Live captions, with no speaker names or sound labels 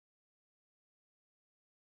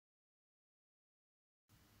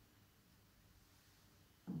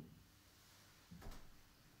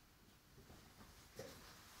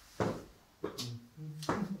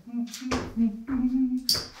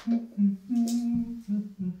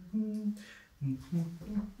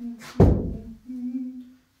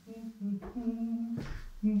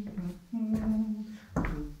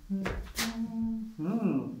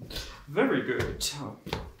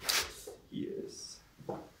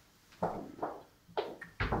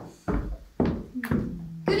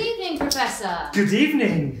Professor. Good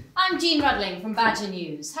evening. I'm Jean Rudling from Badger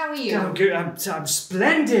News. How are you? Oh, good. I'm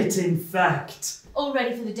splendid, in fact. All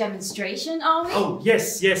ready for the demonstration, are we? Oh,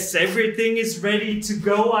 yes. Everything is ready to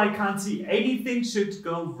go. I can't see anything should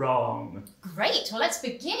go wrong. Great. Well, let's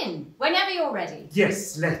begin. Whenever you're ready.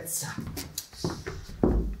 Yes, let's.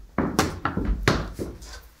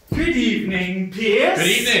 Good evening, Pierce. Good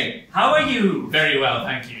evening. How are you? Very well,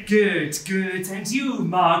 thank you. Good. And you,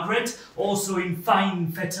 Margaret? Also in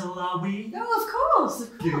fine fettle, are we? Oh, of course.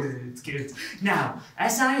 Good. Now,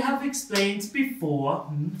 as I have explained before,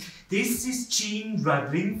 this is Jean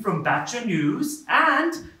Rudling from Badger News,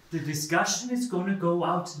 and the discussion is going to go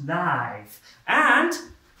out live. And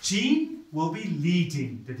Jean will be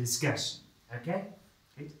leading the discussion. Okay?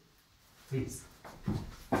 Good. Please.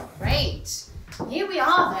 Great. Here we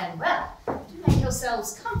are then. Well, do make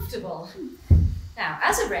yourselves comfortable. Now,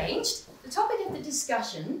 as arranged, the topic of the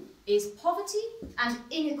discussion is poverty and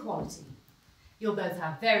inequality. You'll both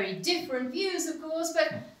have very different views, of course,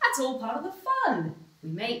 but that's all part of the fun. We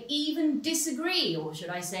may even disagree, or should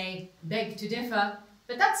I say, beg to differ,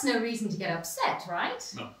 but that's no reason to get upset, right?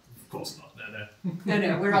 No, of course not.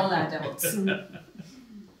 No, we're all adults.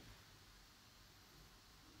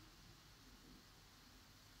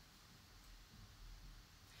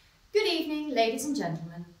 Good evening, ladies and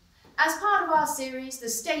gentlemen. As part of our series, The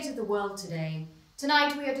State of the World Today,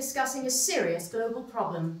 tonight we are discussing a serious global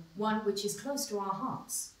problem, one which is close to our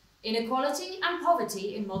hearts: inequality and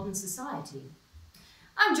poverty in modern society.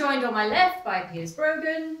 I'm joined on my left by Piers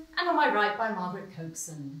Brogan and on my right by Margaret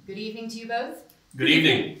Coxon. Good evening to you both. Good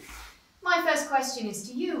evening. My first question is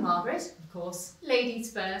to you, Margaret. Of course,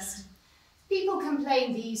 ladies first. People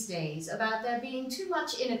complain these days about there being too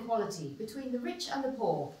much inequality between the rich and the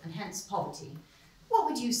poor, and hence poverty. What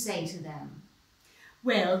would you say to them?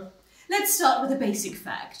 Well, let's start with a basic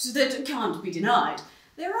fact that can't be denied.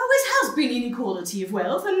 There always has been inequality of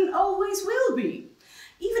wealth and always will be.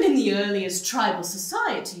 Even in the earliest tribal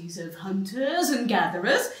societies of hunters and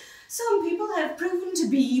gatherers, some people have proven to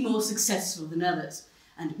be more successful than others,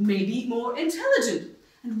 and maybe more intelligent,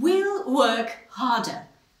 and will work harder.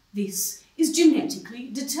 This is genetically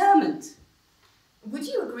determined. Would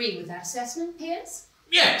you agree with that assessment, Piers?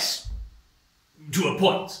 Yes, to a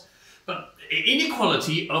point. But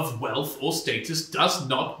inequality of wealth or status does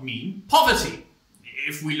not mean poverty.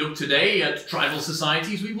 If we look today at tribal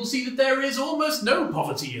societies, we will see that there is almost no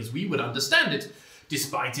poverty as we would understand it.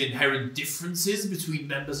 Despite inherent differences between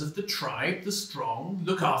members of the tribe, the strong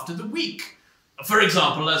look after the weak. For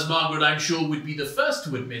example, as Margaret I'm sure would be the first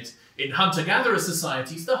to admit, in hunter-gatherer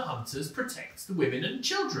societies, the hunters protect the women and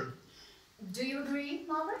children. Do you agree,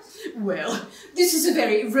 Margaret? Well, this is a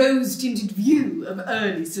very rose-tinted view of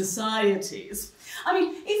early societies. I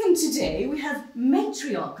mean, even today we have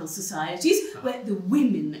matriarchal societies where the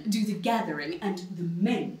women do the gathering and the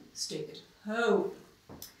men stay at home.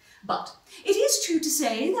 But it is true to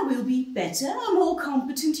say there will be better and more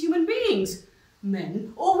competent human beings,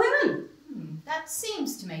 men or women. That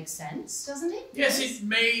seems to make sense, doesn't it? Yes, it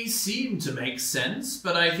may seem to make sense,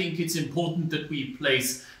 but I think it's important that we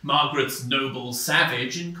place Margaret's noble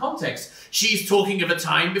savage in context. She's talking of a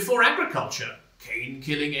time before agriculture, Cain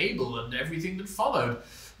killing Abel and everything that followed,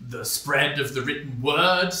 the spread of the written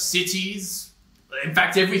word, cities, in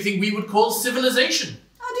fact everything we would call civilization.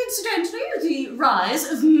 And incidentally, the rise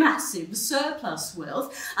of massive surplus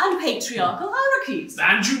wealth and patriarchal hierarchies.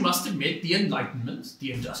 And you must admit the Enlightenment,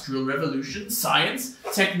 the Industrial Revolution, science,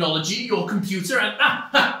 technology, your computer, and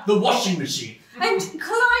the washing machine. And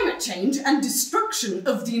climate change and destruction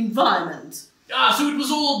of the environment. So it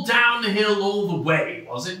was all downhill all the way,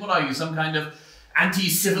 was it? What are you, some kind of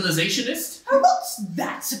anti-civilizationist? Oh, what's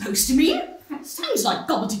that supposed to mean? Sounds like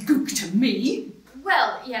gobbledygook to me.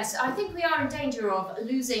 Well, yes, I think we are in danger of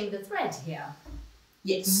losing the thread here.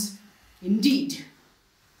 Yes, indeed.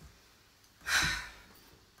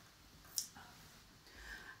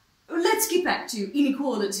 Let's get back to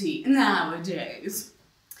inequality nowadays.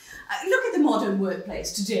 Look at the modern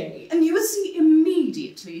workplace today, and you will see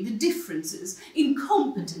immediately the differences in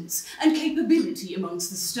competence and capability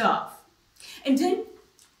amongst the staff. And then,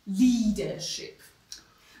 leadership.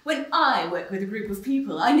 When I work with a group of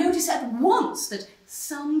people, I notice at once that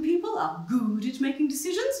some people are good at making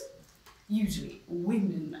decisions, usually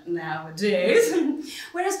women nowadays,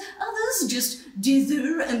 whereas others just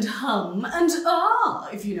dither and hum and ah,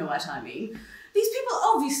 if you know what I mean. These people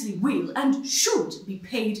obviously will and should be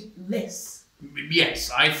paid less. Yes,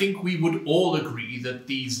 I think we would all agree that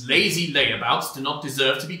these lazy layabouts do not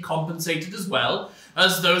deserve to be compensated as well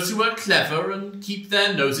as those who are clever and keep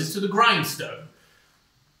their noses to the grindstone.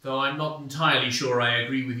 Though I'm not entirely sure I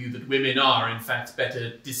agree with you that women are, in fact,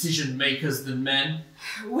 better decision-makers than men.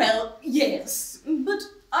 Well, yes, but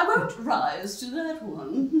I won't rise to that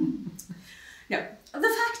one. No,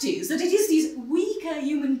 the fact is that it is these weaker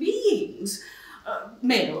human beings,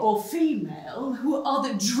 male or female, who are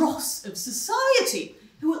the dross of society,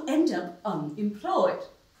 who will end up unemployed.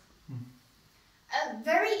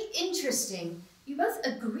 Very interesting. You both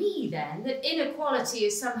agree, then, that inequality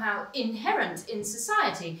is somehow inherent in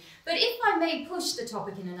society. But if I may push the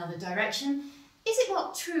topic in another direction, is it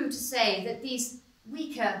not true to say that these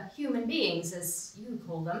weaker human beings, as you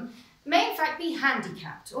call them, may in fact be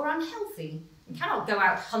handicapped or unhealthy and cannot go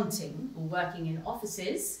out hunting or working in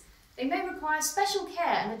offices? They may require special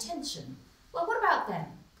care and attention. Well, what about them,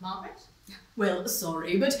 Margaret? Well,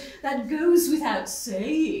 sorry, but that goes without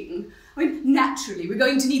saying. I mean, naturally, we're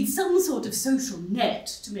going to need some sort of social net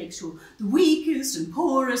to make sure the weakest and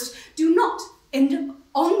poorest do not end up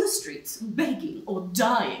on the streets begging or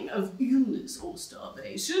dying of illness or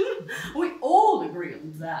starvation. We all agree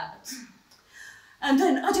on that. And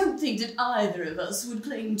then I don't think that either of us would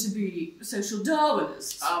claim to be social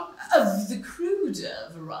Darwinists of the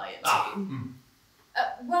cruder variety.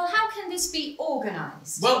 Well, how can this be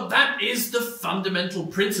organised? Well, that is the fundamental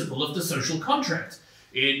principle of the social contract.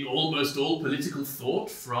 In almost all political thought,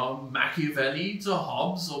 from Machiavelli to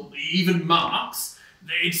Hobbes or even Marx,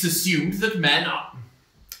 it's assumed that men are...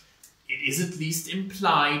 It is at least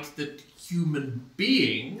implied that human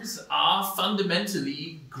beings are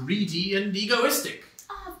fundamentally greedy and egoistic.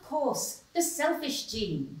 Ah, of course, the selfish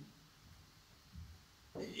gene.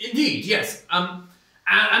 Indeed, yes.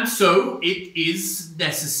 And so it is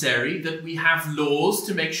necessary that we have laws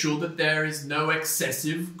to make sure that there is no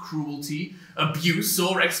excessive cruelty, abuse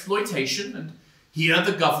or exploitation. And here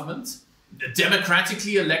the government,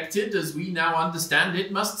 democratically elected as we now understand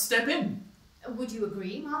it, must step in. Would you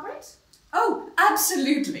agree, Margaret? Oh,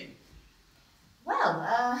 absolutely.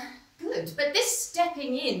 Well, good. But this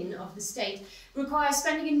stepping in of the state requires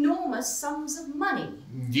spending enormous sums of money.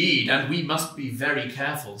 Indeed, and we must be very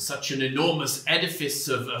careful. Such an enormous edifice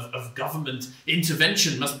of government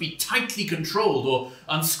intervention must be tightly controlled, or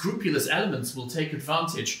unscrupulous elements will take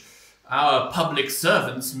advantage. Our public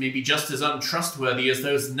servants may be just as untrustworthy as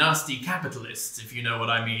those nasty capitalists, if you know what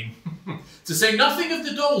I mean. To say nothing of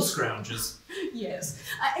the dole scroungers. Yes,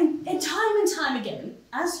 and time again,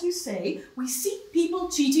 as you say, we see people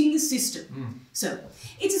cheating the system. So,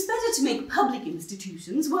 it is better to make public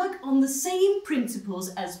institutions work on the same principles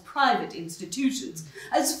as private institutions,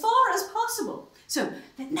 as far as possible, so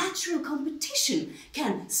that natural competition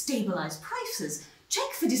can stabilise prices,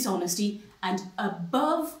 check for dishonesty, and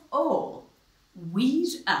above all, weed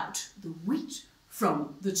out the wheat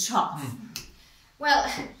from the chaff.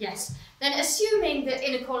 Well, yes. Then assuming that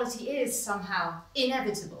inequality is somehow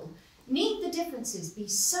inevitable, need the differences be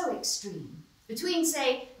so extreme between,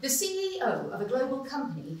 say, the CEO of a global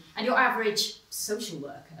company and your average social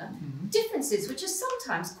worker, differences which are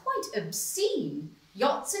sometimes quite obscene,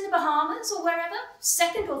 yachts in the Bahamas or wherever,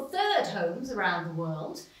 second or third homes around the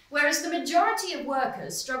world, whereas the majority of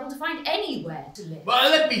workers struggle to find anywhere to live.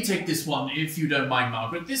 Well, let me take this one, if you don't mind,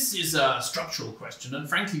 Margaret. This is a structural question, and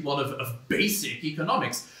frankly one of basic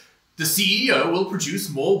economics. The CEO will produce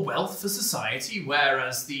more wealth for society,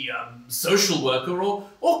 whereas the social worker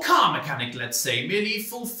or car mechanic, let's say, merely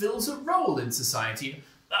fulfills a role in society.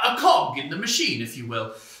 A cog in the machine, if you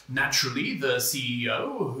will. Naturally, the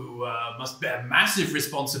CEO, who must bear massive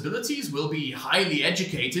responsibilities, will be highly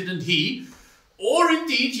educated, and he, or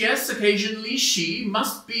indeed, yes, occasionally she,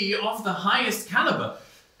 must be of the highest caliber.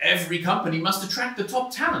 Every company must attract the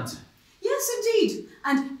top talent. Yes, indeed.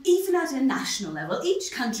 And even at a national level,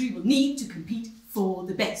 each country will need to compete for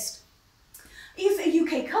the best. If a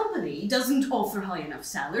UK company doesn't offer high enough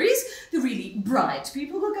salaries, the really bright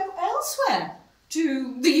people will go elsewhere.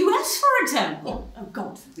 To the US, for example. Oh,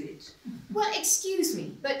 God forbid. Well, excuse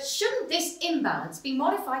me, but shouldn't this imbalance be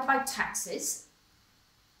modified by taxes?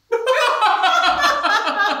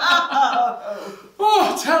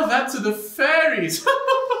 Oh, tell that to the fairies.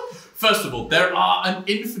 First of all, there are an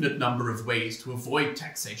infinite number of ways to avoid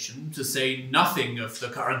taxation, to say nothing of the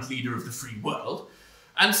current leader of the free world.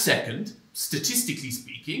 And second, statistically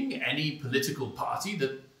speaking, any political party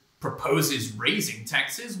that proposes raising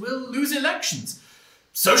taxes will lose elections.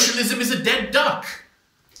 Socialism is a dead duck.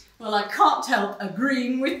 Well, I can't help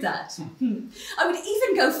agreeing with that. I would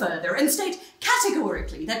even go further and state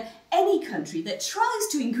categorically that any country that tries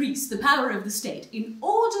to increase the power of the state in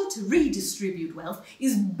order to redistribute wealth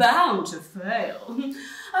is bound to fail.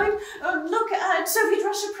 I mean, look at Soviet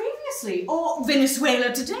Russia previously, or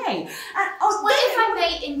Venezuela today. Well, if I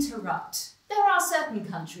may interrupt, there are certain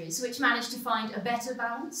countries which manage to find a better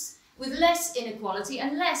balance, with less inequality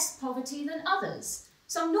and less poverty than others.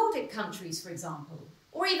 Some Nordic countries, for example,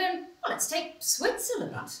 or even, well, let's take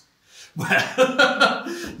Switzerland. Well,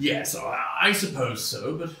 yes, I suppose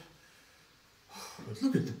so, but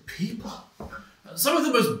look at the people. Some of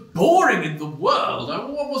the most boring in the world.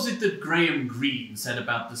 What was it that Graham Greene said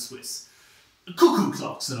about the Swiss? Cuckoo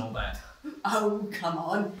clocks and all that. Oh, come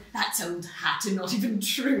on. That's old hat and not even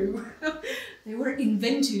true. They were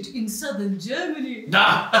invented in southern Germany.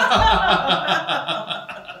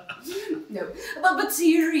 No, but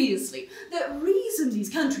seriously, the reason these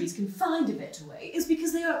countries can find a better way is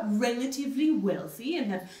because they are relatively wealthy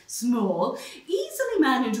and have small, easily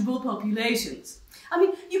manageable populations. I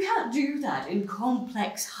mean, you can't do that in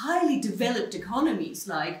complex, highly developed economies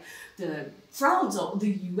like France or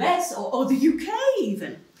the US or the UK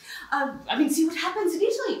even. I mean, see what happens in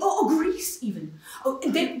Italy or Greece even. Oh,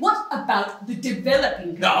 and then what about the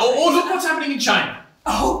developing countries? Oh, look what's happening in China.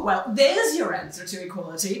 Oh, well, there's your answer to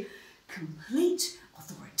equality. Complete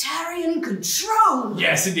authoritarian control.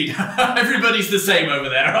 Yes, indeed. Everybody's the same over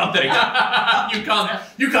there, aren't they?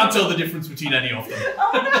 You can't tell the difference between any of them.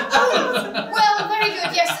 Oh, no. Well, very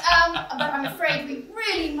good, yes. But I'm afraid we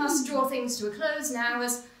really must draw things to a close now,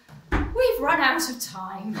 as we've run out of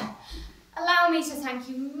time. Allow me to thank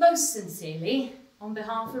you most sincerely, on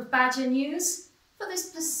behalf of Badger News, for this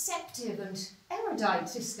perceptive and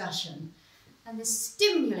erudite discussion, and this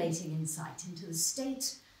stimulating insight into the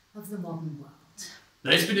state of the modern world.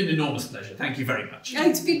 It's been an enormous pleasure. Thank you very much.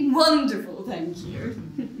 It's been wonderful, thank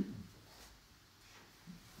you.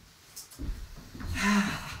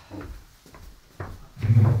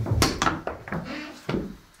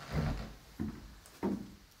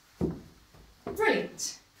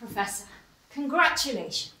 Brilliant, Professor.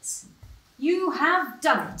 Congratulations. You have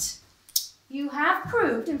done it. You have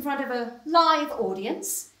proved in front of a live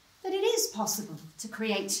audience that it is possible to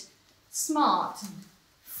create smart and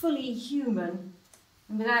fully human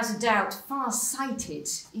and without a doubt far-sighted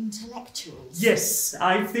intellectuals. Yes,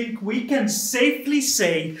 I think we can safely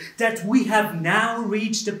say that we have now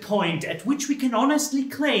reached a point at which we can honestly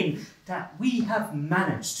claim that we have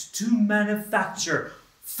managed to manufacture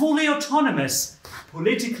fully autonomous,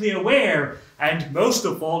 politically aware, and most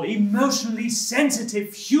of all, emotionally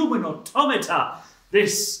sensitive human automata.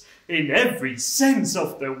 This, in every sense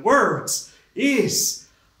of the words, is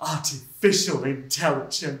artificial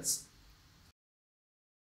intelligence.